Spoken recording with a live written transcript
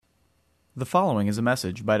The following is a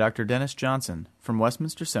message by Dr. Dennis Johnson from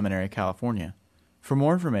Westminster Seminary, California. For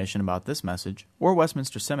more information about this message or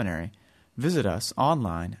Westminster Seminary, visit us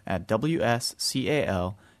online at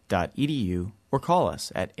wscal.edu or call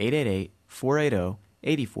us at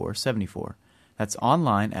 888-480-8474. That's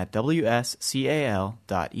online at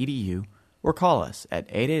wscal.edu or call us at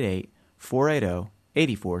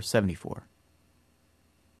 888-480-8474.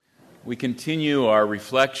 We continue our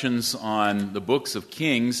reflections on the books of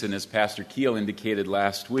Kings, and as Pastor Keel indicated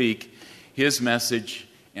last week, his message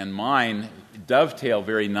and mine dovetail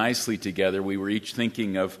very nicely together. We were each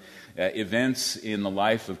thinking of events in the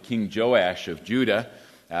life of King Joash of Judah.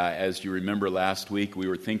 As you remember last week, we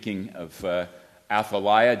were thinking of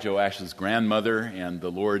Athaliah, Joash's grandmother, and the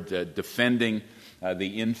Lord defending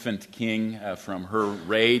the infant king from her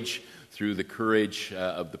rage through the courage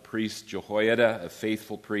of the priest Jehoiada, a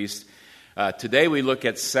faithful priest. Today we look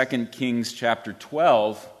at 2 Kings chapter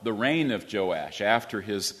 12, the reign of Joash, after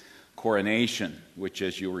his coronation, which,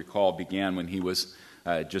 as you'll recall, began when he was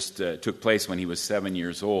took place when he was 7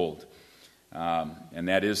 years old. And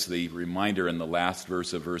that is the reminder in the last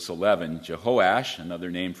verse of verse 11. Jehoash,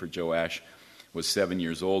 another name for Joash, was 7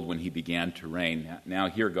 years old when he began to reign. Now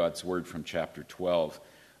hear God's word from chapter 12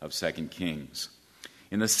 of 2 Kings.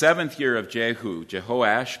 In the 7th year of Jehu,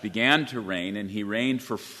 Jehoash began to reign, and he reigned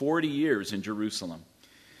for 40 years in Jerusalem.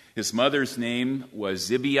 His mother's name was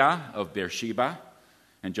Zibiah of Beersheba,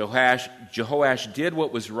 and Jehoash did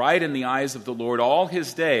what was right in the eyes of the Lord all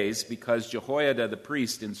his days, because Jehoiada the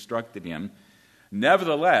priest instructed him.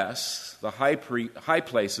 Nevertheless, the high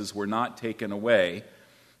places were not taken away.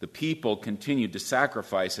 The people continued to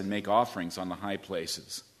sacrifice and make offerings on the high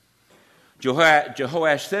places.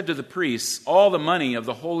 Jehoash said to the priests, "All the money of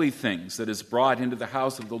the holy things that is brought into the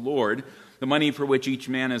house of the Lord, the money for which each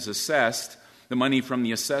man is assessed, the money from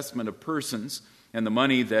the assessment of persons, and the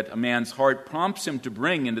money that a man's heart prompts him to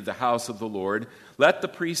bring into the house of the Lord, let the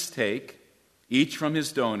priests take, each from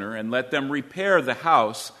his donor, and let them repair the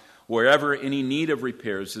house wherever any need of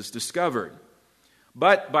repairs is discovered."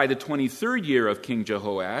 But by the 23rd year of King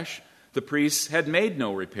Jehoash, the priests had made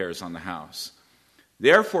no repairs on the house.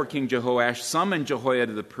 Therefore King Jehoash summoned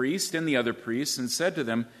Jehoiada the priest and the other priests and said to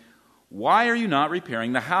them, "Why are you not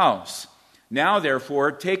repairing the house? Now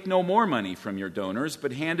therefore take no more money from your donors,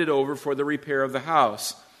 but hand it over for the repair of the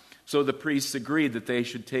house." So the priests agreed that they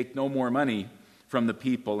should take no more money from the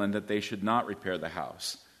people and that they should not repair the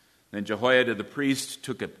house. Then Jehoiada the priest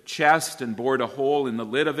took a chest and bored a hole in the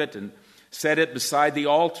lid of it and set it beside the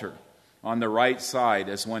altar on the right side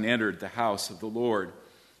as one entered the house of the Lord.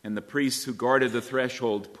 And the priests who guarded the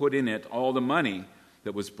threshold put in it all the money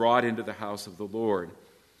that was brought into the house of the Lord.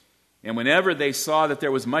 And whenever they saw that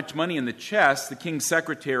there was much money in the chest, the king's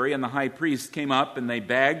secretary and the high priest came up, and they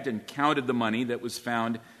bagged and counted the money that was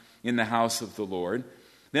found in the house of the Lord.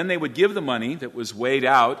 Then they would give the money that was weighed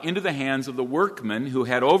out into the hands of the workmen who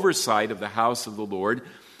had oversight of the house of the Lord,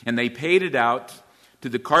 and they paid it out to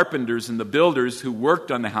the carpenters and the builders who worked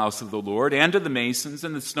on the house of the Lord, and to the masons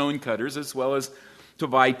and the stone cutters, as well as to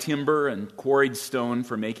buy timber and quarried stone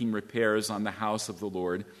for making repairs on the house of the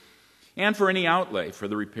Lord, and for any outlay for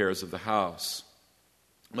the repairs of the house.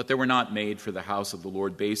 But there were not made for the house of the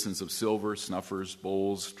Lord basins of silver, snuffers,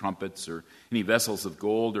 bowls, trumpets, or any vessels of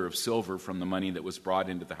gold or of silver from the money that was brought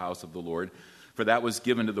into the house of the Lord, for that was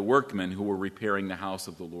given to the workmen who were repairing the house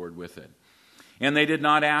of the Lord with it. And they did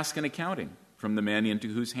not ask an accounting from the men into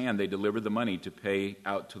whose hand they delivered the money to pay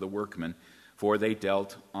out to the workmen, for they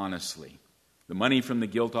dealt honestly. The money from the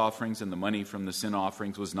guilt offerings and the money from the sin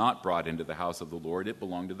offerings was not brought into the house of the Lord. It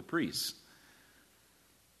belonged to the priests.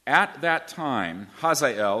 At that time,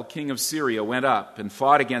 Hazael, king of Syria, went up and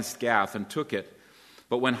fought against Gath and took it.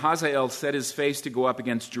 But when Hazael set his face to go up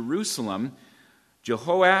against Jerusalem,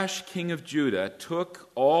 Jehoash, king of Judah, took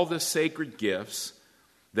all the sacred gifts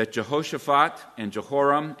that Jehoshaphat and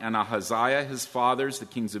Jehoram and Ahaziah, his fathers, the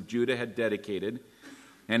kings of Judah, had dedicated,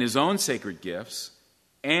 and his own sacred gifts,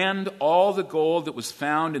 and all the gold that was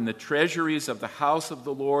found in the treasuries of the house of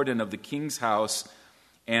the Lord and of the king's house,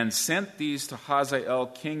 and sent these to Hazael,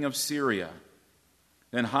 king of Syria.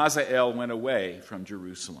 Then Hazael went away from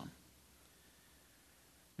Jerusalem.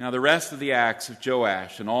 Now the rest of the acts of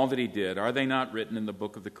Joash and all that he did, are they not written in the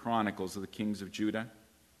book of the Chronicles of the kings of Judah?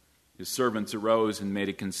 His servants arose and made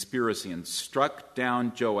a conspiracy and struck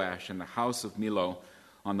down Joash in the house of Millo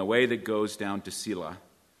on the way that goes down to Selah.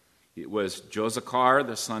 It was Josachar,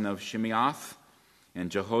 the son of Shimeath, and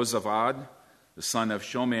Jehozabad, the son of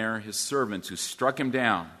Shomer, his servants, who struck him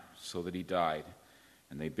down so that he died.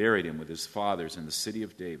 And they buried him with his fathers in the city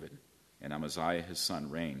of David, and Amaziah his son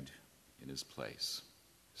reigned in his place.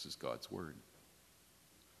 This is God's word.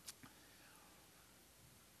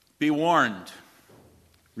 Be warned,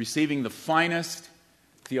 receiving the finest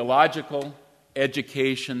theological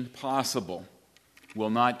education possible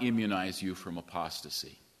will not immunize you from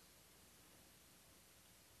apostasy.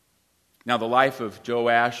 Now, the life of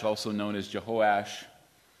Joash, also known as Jehoash,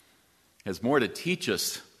 has more to teach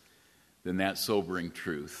us than that sobering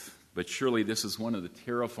truth. But surely this is one of the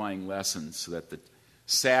terrifying lessons that the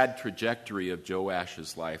sad trajectory of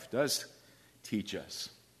Joash's life does teach us.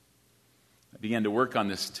 I began to work on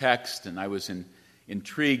this text, and I was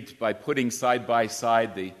intrigued by putting side by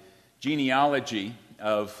side the genealogy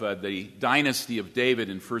of the dynasty of David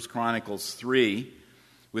in 1 Chronicles 3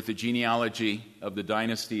 with the genealogy of the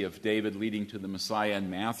dynasty of David leading to the Messiah in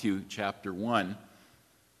Matthew chapter 1.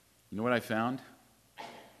 You know what I found?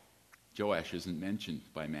 Joash isn't mentioned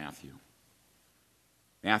by Matthew.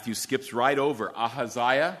 Matthew skips right over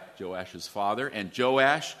Ahaziah, Joash's father, and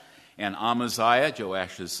Joash and Amaziah,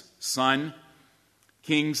 Joash's son,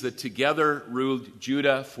 kings that together ruled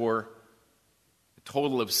Judah for a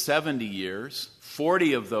total of 70 years.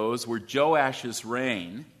 40 of those were Joash's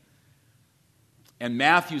reign. And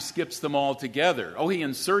Matthew skips them all together. Oh, he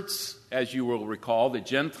inserts, as you will recall, the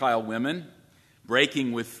Gentile women,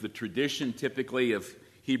 breaking with the tradition typically of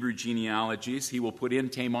Hebrew genealogies. He will put in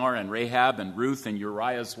Tamar and Rahab and Ruth and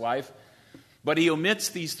Uriah's wife. But he omits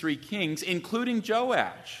these three kings, including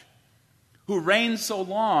Joash, who reigned so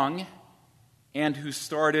long and who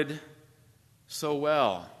started so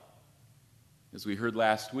well. As we heard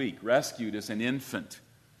last week, rescued as an infant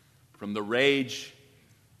from the rage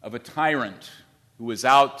of a tyrant who was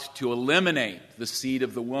out to eliminate the seed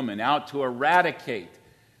of the woman, out to eradicate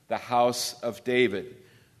the house of David.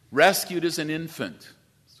 Rescued as an infant,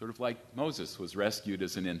 sort of like Moses was rescued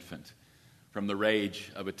as an infant from the rage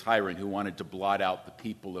of a tyrant who wanted to blot out the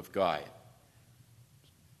people of God.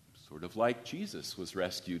 Sort of like Jesus was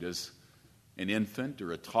rescued as an infant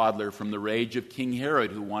or a toddler from the rage of King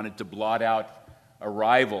Herod, who wanted to blot out a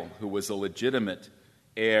rival who was a legitimate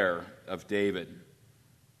heir of David.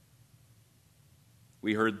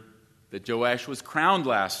 We heard that Joash was crowned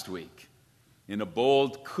last week in a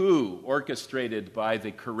bold coup orchestrated by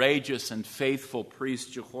the courageous and faithful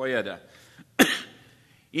priest Jehoiada.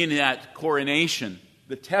 In that coronation,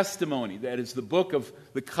 the testimony, that is the book of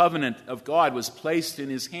the covenant of God, was placed in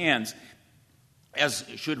his hands, as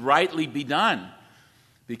should rightly be done,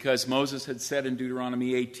 because Moses had said in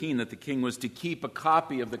Deuteronomy 18 that the king was to keep a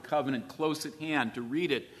copy of the covenant close at hand, to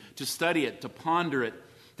read it, to study it, to ponder it,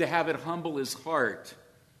 to have it humble his heart.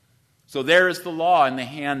 So there is the law in the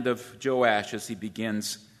hand of Joash as he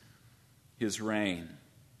begins his reign.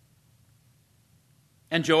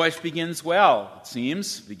 And Joash begins well, it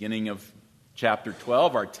seems. Beginning of chapter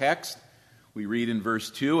 12, our text, we read in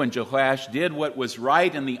verse 2, "And Joash did what was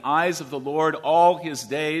right in the eyes of the Lord all his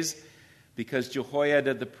days, because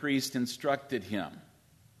Jehoiada the priest instructed him."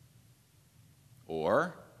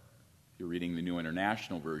 Or, if you're reading the New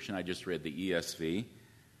International Version, I just read the ESV,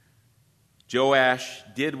 Joash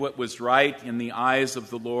did what was right in the eyes of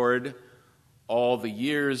the Lord all the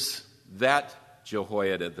years that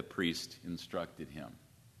Jehoiada the priest instructed him.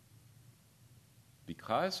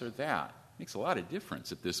 Because or that? Makes a lot of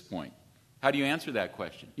difference at this point. How do you answer that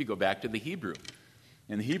question? You go back to the Hebrew.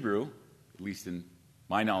 And the Hebrew, at least in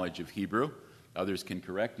my knowledge of Hebrew, others can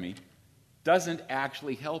correct me, doesn't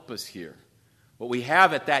actually help us here. What we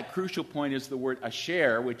have at that crucial point is the word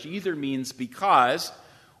asher, which either means because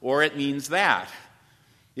or it means that.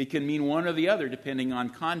 It can mean one or the other depending on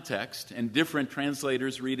context, and different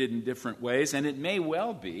translators read it in different ways, and it may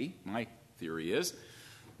well be, my theory is,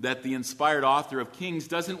 that the inspired author of Kings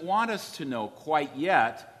doesn't want us to know quite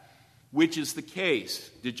yet which is the case.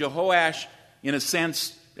 Did Jehoash, in a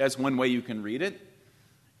sense, as one way you can read it,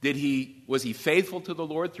 was he faithful to the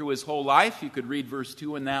Lord through his whole life? You could read verse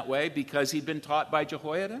 2 in that way, because he'd been taught by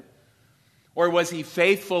Jehoiada. Or was he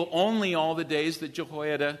faithful only all the days that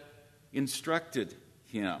Jehoiada instructed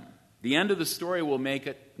him? The end of the story will make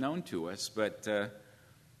it known to us, but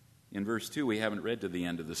in verse 2 we haven't read to the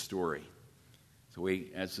end of the story. So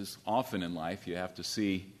as is often in life, you have to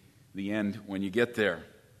see the end when you get there.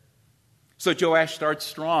 So Joash starts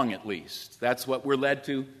strong, at least. That's what we're led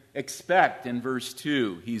to expect in verse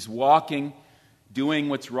 2. He's walking, doing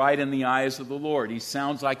what's right in the eyes of the Lord. He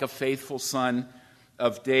sounds like a faithful son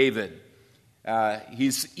of David.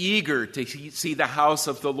 He's eager to see the house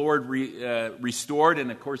of the Lord restored.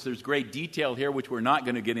 And, of course, there's great detail here, which we're not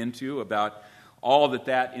going to get into, about all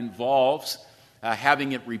that involves.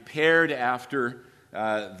 Having it repaired after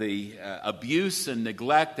the abuse and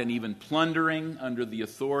neglect and even plundering under the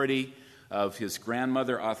authority of his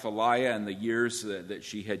grandmother Athaliah and the years that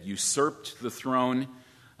she had usurped the throne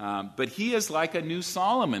But he is like a new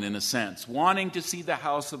Solomon in a sense, wanting to see the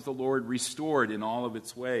house of the Lord restored in all of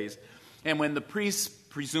its ways. And when the priests,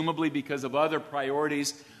 presumably because of other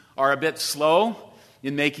priorities, are a bit slow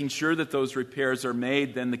in making sure that those repairs are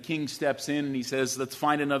made, then the king steps in and he says, let's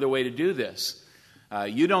find another way to do this.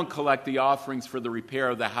 You don't collect the offerings for the repair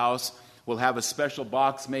of the house. We'll have a special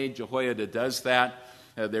box made. Jehoiada does that.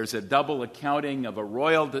 There's a double accounting of a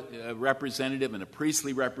royal representative and a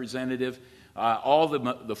priestly representative. All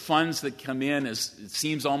the funds that come in, it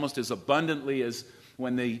seems almost as abundantly as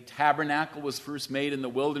when the tabernacle was first made in the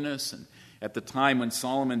wilderness and at the time when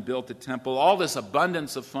Solomon built the temple. All this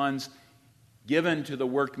abundance of funds given to the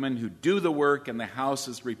workmen who do the work, and the house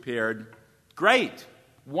is repaired. Great.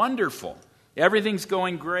 Wonderful. Everything's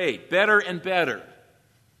going great. Better and better.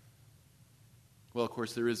 Well, of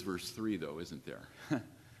course, there is verse 3, though, isn't there?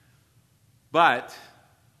 But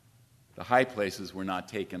the high places were not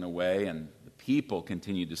taken away, and the people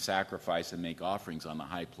continued to sacrifice and make offerings on the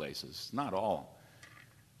high places. Not all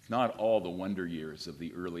the wonder years of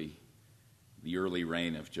the early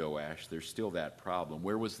reign of Joash. There's still that problem.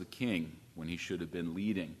 Where was the king when he should have been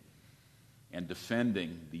leading and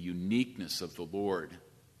defending the uniqueness of the Lord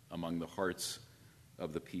among the hearts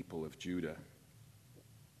of the people of Judah?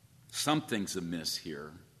 Something's amiss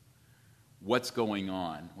here. What's going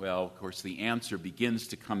on? Well, of course, the answer begins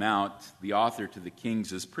to come out. The author to the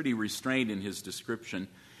Kings is pretty restrained in his description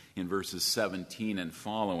in verses 17 and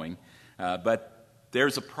following. But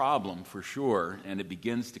there's a problem for sure, and it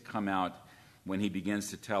begins to come out when he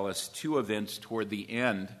begins to tell us two events toward the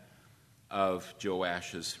end of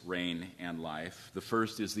Joash's reign and life. The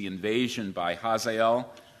first is the invasion by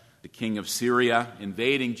Hazael, the king of Syria,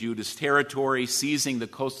 invading Judah's territory, seizing the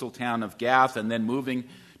coastal town of Gath, and then moving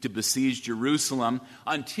to besiege Jerusalem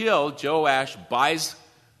until Joash buys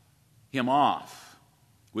him off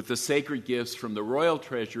with the sacred gifts from the royal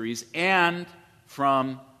treasuries and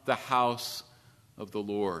from the house of the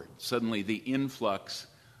Lord. Suddenly the influx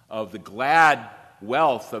of the glad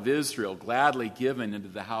wealth of Israel, gladly given into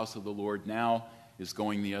the house of the Lord, now is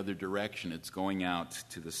going the other direction. It's going out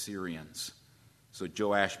to the Syrians. So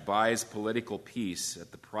Joash buys political peace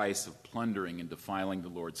at the price of plundering and defiling the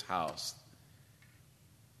Lord's house.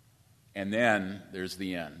 And then there's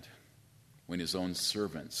the end, when his own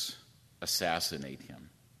servants assassinate him.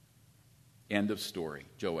 End of story.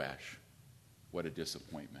 Joash, what a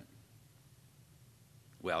disappointment.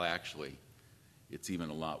 Well, actually, it's even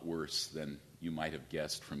a lot worse than you might have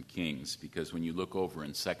guessed from Kings, because when you look over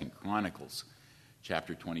in 2 Chronicles,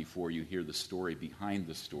 chapter 24, you hear the story behind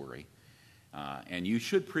the story. And you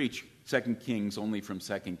should preach 2 Kings only from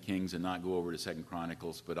 2 Kings and not go over to 2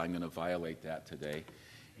 Chronicles, but I'm going to violate that today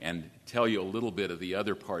and tell you a little bit of the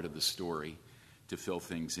other part of the story to fill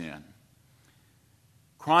things in.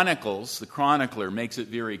 Chronicles, the chronicler, makes it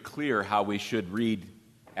very clear how we should read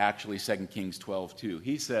actually 2 Kings 12:2.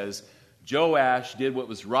 He says, Joash did what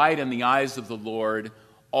was right in the eyes of the Lord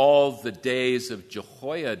all the days of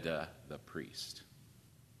Jehoiada the priest.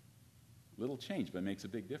 Little change, but it makes a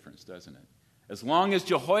big difference, doesn't it? As long as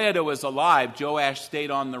Jehoiada was alive, Joash stayed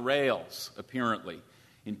on the rails, apparently,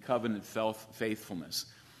 in covenant faithfulness.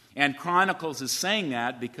 And Chronicles is saying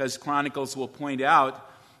that because Chronicles will point out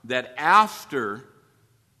that after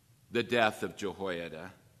the death of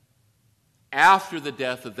Jehoiada, after the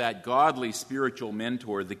death of that godly spiritual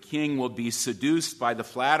mentor, the king will be seduced by the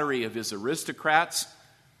flattery of his aristocrats.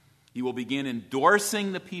 He will begin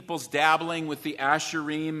endorsing the people's dabbling with the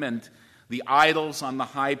Asherim and the idols on the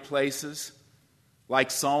high places.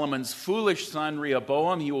 Like Solomon's foolish son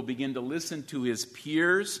Rehoboam, he will begin to listen to his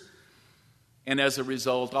peers. And as a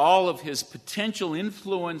result, all of his potential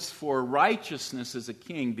influence for righteousness as a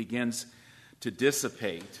king begins to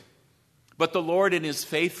dissipate. But the Lord, in his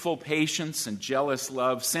faithful patience and jealous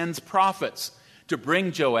love, sends prophets to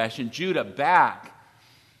bring Joash and Judah back.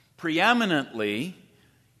 Preeminently,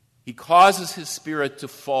 he causes his spirit to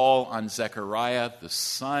fall on Zechariah, the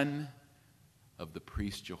son of the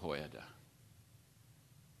priest Jehoiada.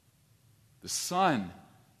 The son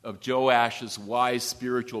of Joash's wise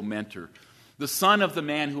spiritual mentor. The son of the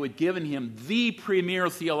man who had given him the premier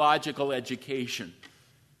theological education.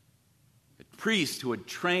 A priest who had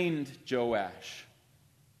trained Joash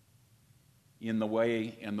in the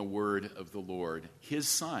way and the word of the Lord. His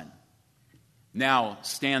son now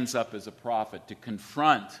stands up as a prophet to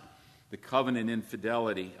confront the covenant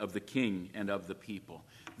infidelity of the king and of the people.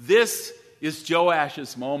 This is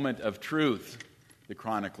Joash's moment of truth, the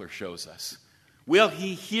chronicler shows us. Will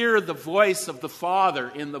he hear the voice of the Father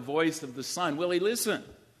in the voice of the Son? Will he listen?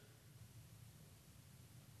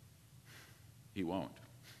 He won't.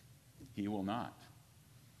 He will not.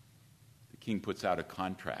 The king puts out a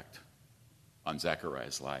contract on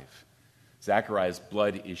Zechariah's life. Zechariah's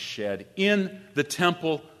blood is shed in the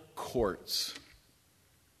temple courts.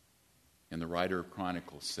 And the writer of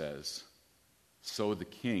Chronicles says, so the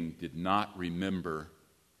king did not remember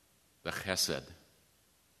the chesed.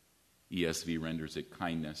 ESV renders it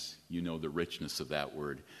kindness. You know the richness of that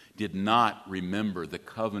word. Did not remember the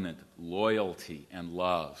covenant loyalty and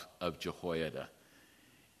love of Jehoiada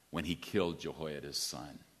when he killed Jehoiada's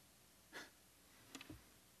son.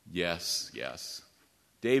 Yes.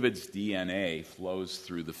 David's DNA flows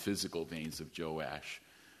through the physical veins of Joash,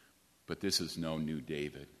 but this is no new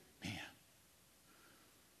David. Man.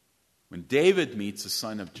 When David meets the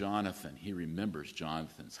son of Jonathan, he remembers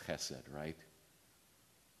Jonathan's chesed, right?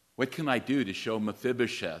 What can I do to show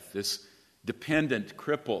Mephibosheth, this dependent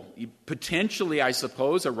cripple, potentially, I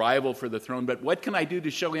suppose, a rival for the throne, but what can I do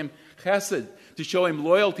to show him chesed, to show him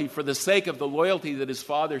loyalty for the sake of the loyalty that his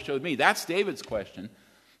father showed me? That's David's question.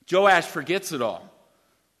 Joash forgets it all.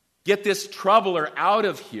 Get this troubler out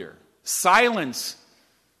of here. Silence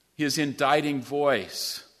his indicting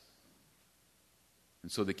voice.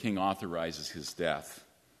 And so the king authorizes his death.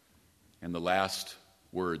 And the last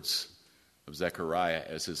words of Zechariah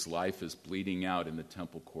as his life is bleeding out in the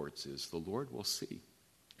temple courts is, the Lord will see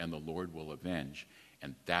and the Lord will avenge.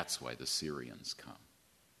 And that's why the Syrians come.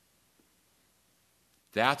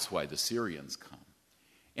 That's why the Syrians come.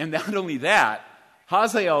 And not only that,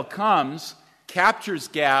 Hazael comes, captures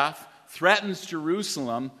Gath, threatens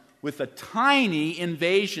Jerusalem with a tiny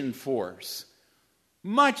invasion force,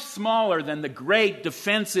 much smaller than the great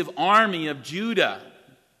defensive army of Judah.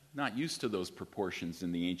 Not used to those proportions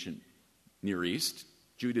in the ancient Near East.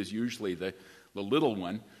 Judah is usually the little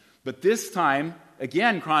one. But this time,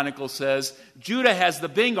 again, Chronicles says, Judah has the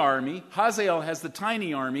big army, Hazael has the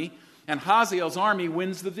tiny army, and Hazael's army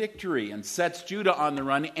wins the victory and sets Judah on the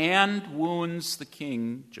run and wounds the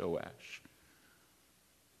king Joash.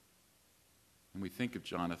 And we think of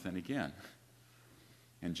Jonathan again.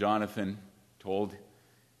 And Jonathan told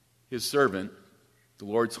his servant, the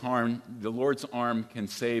Lord's arm can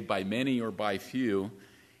save by many or by few.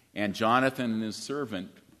 And Jonathan and his servant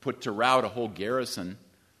put to rout a whole garrison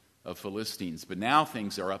of Philistines. But now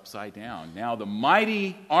things are upside down. Now the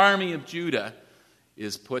mighty army of Judah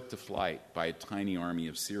is put to flight by a tiny army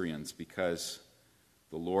of Syrians because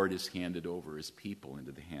the Lord has handed over his people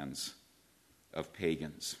into the hands of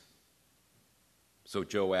pagans. So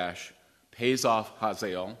Joash pays off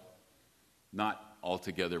Hazael, not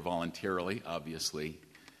altogether voluntarily, obviously.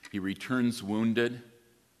 He returns wounded,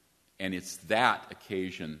 and it's that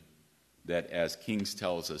occasion that, as Kings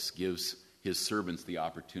tells us, gives his servants the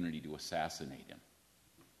opportunity to assassinate him.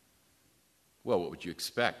 Well, what would you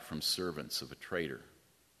expect from servants of a traitor?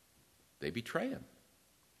 They betray him,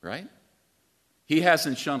 right? He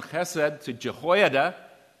hasn't shown chesed to Jehoiada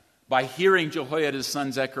by hearing Jehoiada's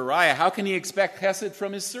son Zechariah. How can he expect chesed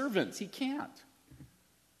from his servants? He can't.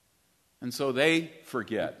 And so they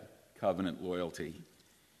forget covenant loyalty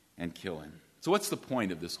and kill him. So what's the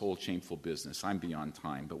point of this whole shameful business? I'm beyond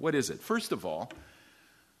time, but what is it? First of all,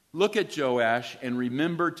 look at Joash and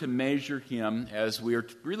remember to measure him, as we are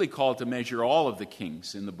really called to measure all of the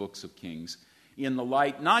kings in the books of Kings, in the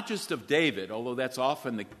light not just of David, although that's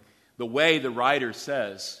often the way the writer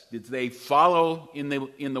says, did they follow in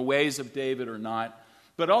the ways of David or not,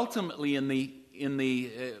 but ultimately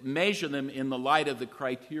measure them in the light of the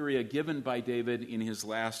criteria given by David in his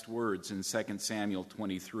last words in 2 Samuel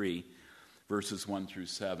 23, verses 1 through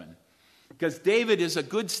 7. Because David is a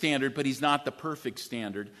good standard, but he's not the perfect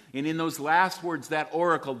standard. And in those last words, that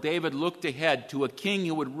oracle, David looked ahead to a king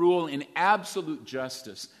who would rule in absolute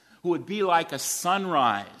justice, who would be like a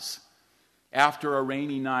sunrise after a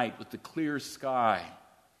rainy night with the clear sky.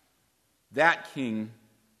 That king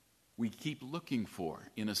we keep looking for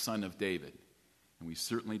in a son of David. And we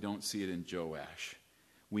certainly don't see it in Joash.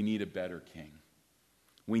 We need a better king.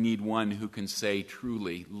 We need one who can say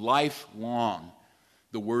truly, lifelong,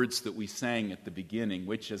 the words that we sang at the beginning,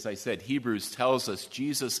 which, as I said, Hebrews tells us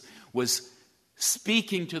Jesus was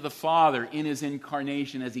speaking to the Father in his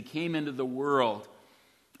incarnation as he came into the world.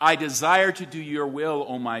 I desire to do your will,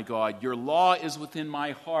 O my God. Your law is within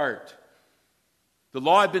my heart. The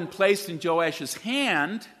law had been placed in Joash's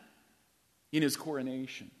hand in his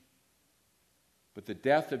coronation. But the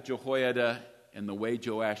death of Jehoiada and the way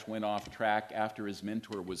Joash went off track after his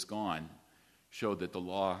mentor was gone showed that the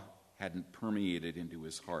law hadn't permeated into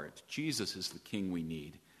his heart. Jesus is the king we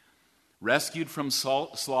need. Rescued from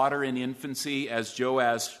slaughter in infancy as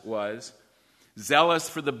Joash was, zealous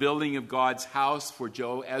for the building of God's house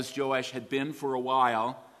as Joash had been for a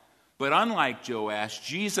while, But unlike Joash,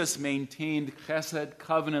 Jesus maintained chesed,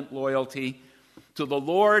 covenant loyalty to the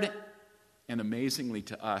Lord and amazingly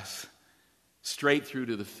to us, straight through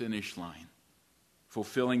to the finish line,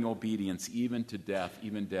 fulfilling obedience even to death,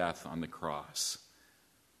 even death on the cross.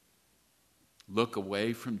 Look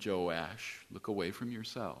away from Joash. Look away from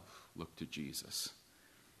yourself. Look to Jesus.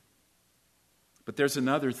 But there's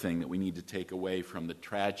another thing that we need to take away from the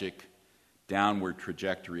tragic downward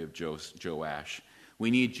trajectory of Joash. We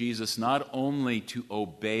need Jesus not only to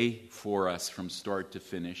obey for us from start to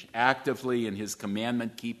finish, actively in his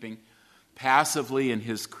commandment keeping, passively in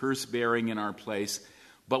his curse bearing in our place,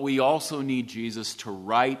 but we also need Jesus to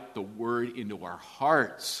write the word into our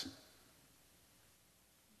hearts.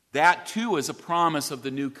 That too is a promise of the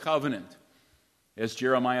new covenant. As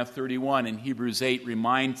Jeremiah 31 and Hebrews 8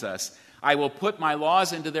 reminds us, I will put my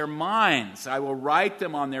laws into their minds. I will write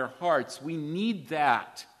them on their hearts. We need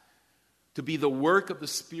that to be the work of the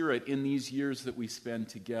Spirit in these years that we spend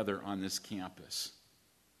together on this campus.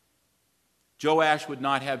 Joash would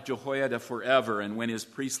not have Jehoiada forever, and when his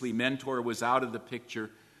priestly mentor was out of the picture,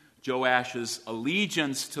 Joash's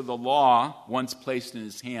allegiance to the law, once placed in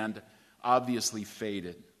his hand, obviously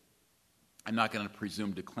faded. I'm not going to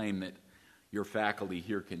presume to claim that your faculty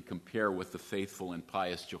here can compare with the faithful and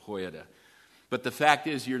pious Jehoiada. But the fact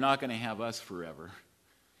is, you're not going to have us forever.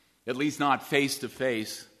 At least not face to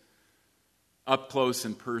face, up close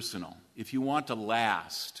and personal. If you want to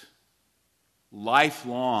last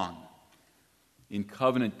lifelong in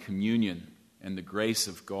covenant communion and the grace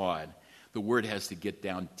of God, the word has to get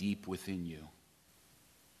down deep within you.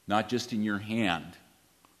 Not just in your hand,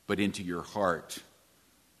 but into your heart.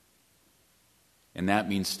 And that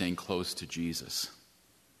means staying close to Jesus,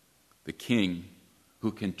 the King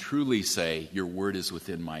who can truly say, your word is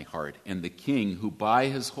within my heart, and the King who by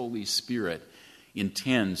his Holy Spirit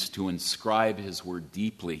intends to inscribe his word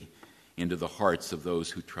deeply into the hearts of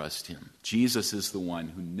those who trust him. Jesus is the one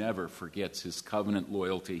who never forgets his covenant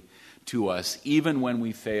loyalty to us, even when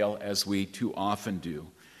we fail, as we too often do.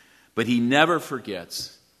 But he never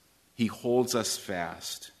forgets. He holds us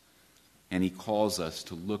fast. And he calls us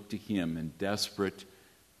to look to him in desperate,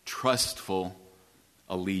 trustful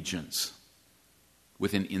allegiance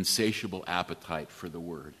with an insatiable appetite for the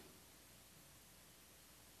word,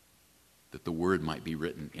 that the word might be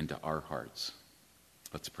written into our hearts.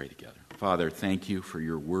 Let's pray together. Father, thank you for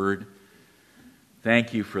your word.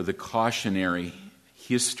 Thank you for the cautionary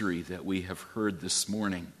history that we have heard this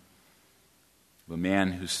morning of a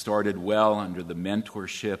man who started well under the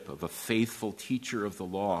mentorship of a faithful teacher of the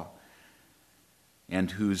law, and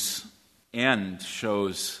whose end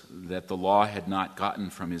shows that the law had not gotten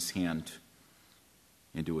from his hand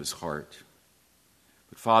into his heart.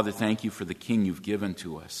 But Father, thank you for the King you've given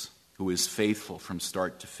to us, who is faithful from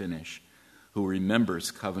start to finish, who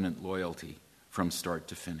remembers covenant loyalty from start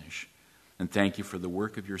to finish. And thank you for the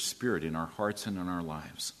work of your Spirit in our hearts and in our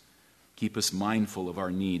lives. Keep us mindful of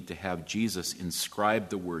our need to have Jesus inscribe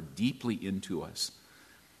the word deeply into us.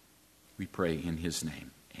 We pray in his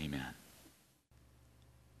name. Amen.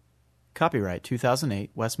 Copyright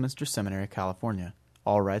 2008, Westminster Seminary, California.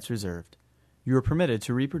 All rights reserved. You are permitted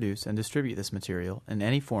to reproduce and distribute this material in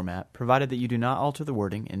any format, provided that you do not alter the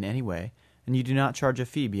wording in any way, and you do not charge a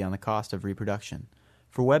fee beyond the cost of reproduction.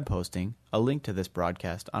 For web posting, a link to this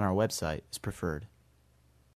broadcast on our website is preferred.